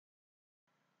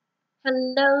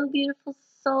Hello, beautiful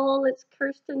soul. It's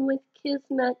Kirstin with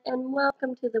Kismet, and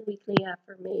welcome to the weekly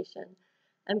affirmation.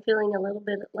 I'm feeling a little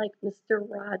bit like Mr.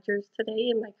 Rogers today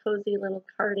in my cozy little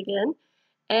cardigan.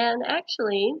 And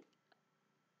actually,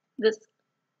 this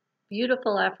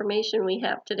beautiful affirmation we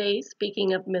have today,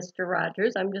 speaking of Mr.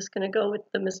 Rogers, I'm just going to go with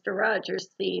the Mr. Rogers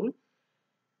theme,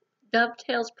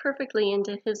 dovetails perfectly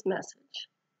into his message.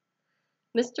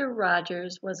 Mr.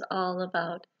 Rogers was all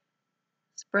about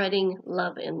spreading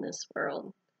love in this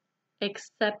world,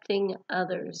 accepting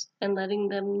others and letting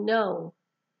them know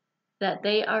that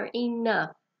they are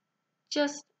enough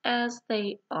just as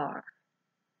they are.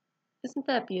 Isn't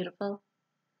that beautiful?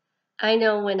 I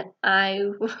know when I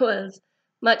was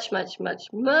much, much, much,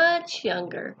 much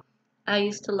younger, I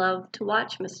used to love to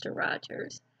watch Mr.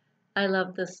 Rogers. I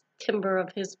loved the timbre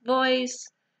of his voice,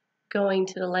 going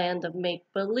to the land of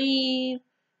make-believe,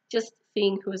 just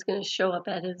seeing who was going to show up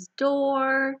at his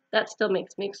door. That still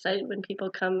makes me excited when people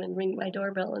come and ring my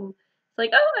doorbell and it's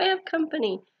like, oh, I have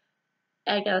company.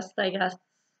 I guess I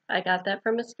got that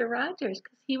from Mr. Rogers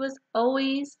because he was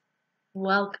always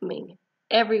welcoming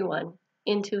everyone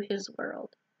into his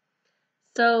world.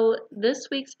 So this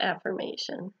week's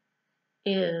affirmation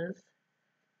is,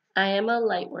 I am a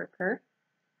light worker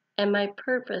and my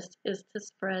purpose is to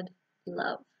spread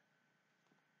love.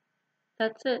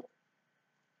 That's it.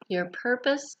 Your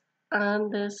purpose on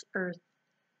this earth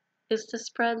is to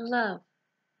spread love.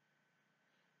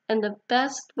 And the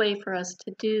best way for us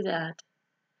to do that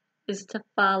is to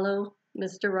follow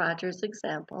Mr. Rogers'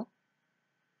 example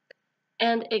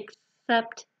and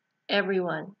accept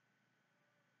everyone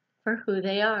for who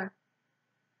they are.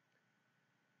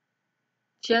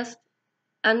 Just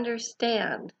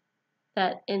understand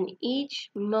that in each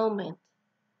moment,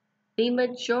 the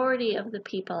majority of the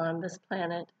people on this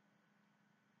planet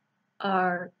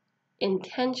are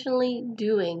intentionally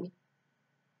doing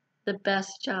the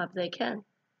best job they can.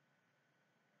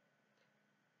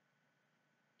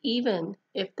 Even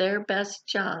if their best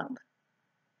job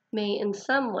may in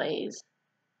some ways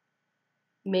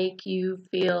make you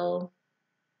feel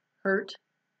hurt,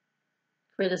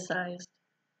 criticized,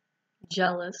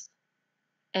 jealous,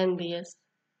 envious,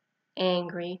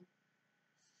 angry,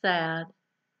 sad,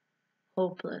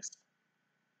 hopeless.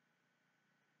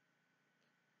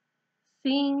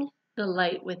 Seeing the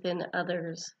light within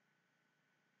others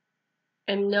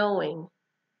and knowing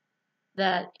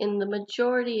that in the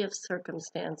majority of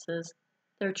circumstances,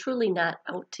 they're truly not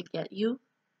out to get you,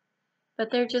 but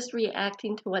they're just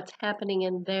reacting to what's happening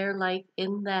in their life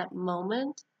in that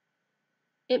moment,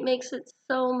 it makes it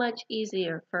so much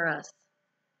easier for us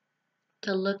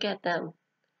to look at them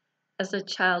as a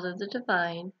child of the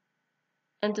divine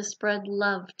and to spread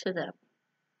love to them,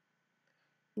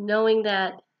 knowing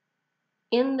that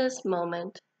in this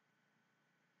moment,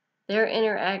 their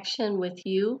interaction with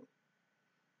you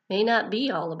may not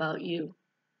be all about you.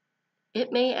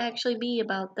 It may actually be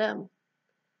about them.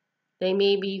 They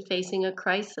may be facing a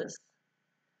crisis,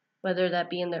 whether that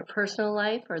be in their personal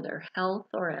life or their health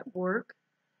or at work,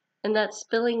 and that's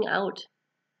spilling out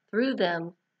through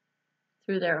them,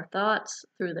 through their thoughts,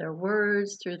 through their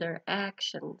words, through their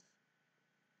actions.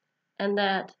 And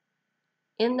that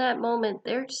in that moment,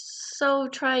 they're so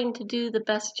trying to do the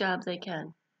best job they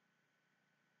can.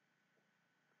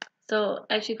 So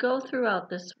as you go throughout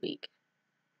this week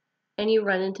and you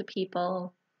run into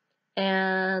people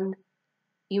and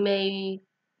you may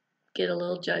get a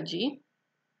little judgy,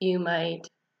 you might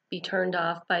be turned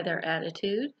off by their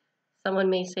attitude,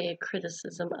 someone may say a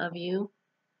criticism of you,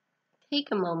 take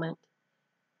a moment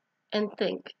and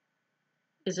think,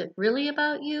 is it really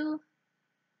about you?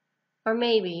 Or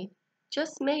maybe,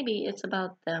 just maybe, it's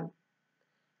about them.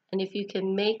 And if you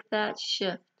can make that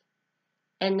shift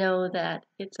and know that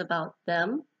it's about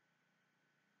them,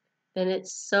 then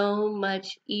it's so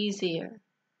much easier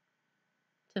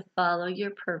to follow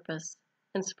your purpose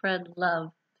and spread love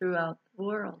throughout the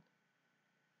world.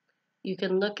 You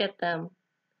can look at them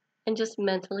and just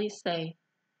mentally say,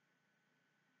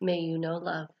 may you know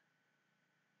love.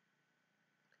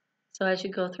 So as you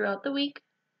go throughout the week,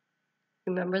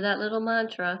 remember that little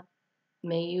mantra,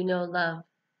 may you know love.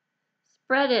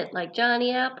 Spread it like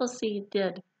Johnny Appleseed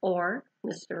did, or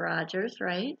Mr. Rogers,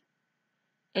 right?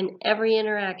 In every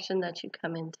interaction that you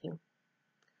come into.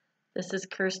 This is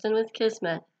Kirstin with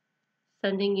Kismet,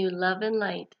 sending you love and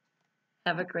light.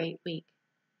 Have a great week.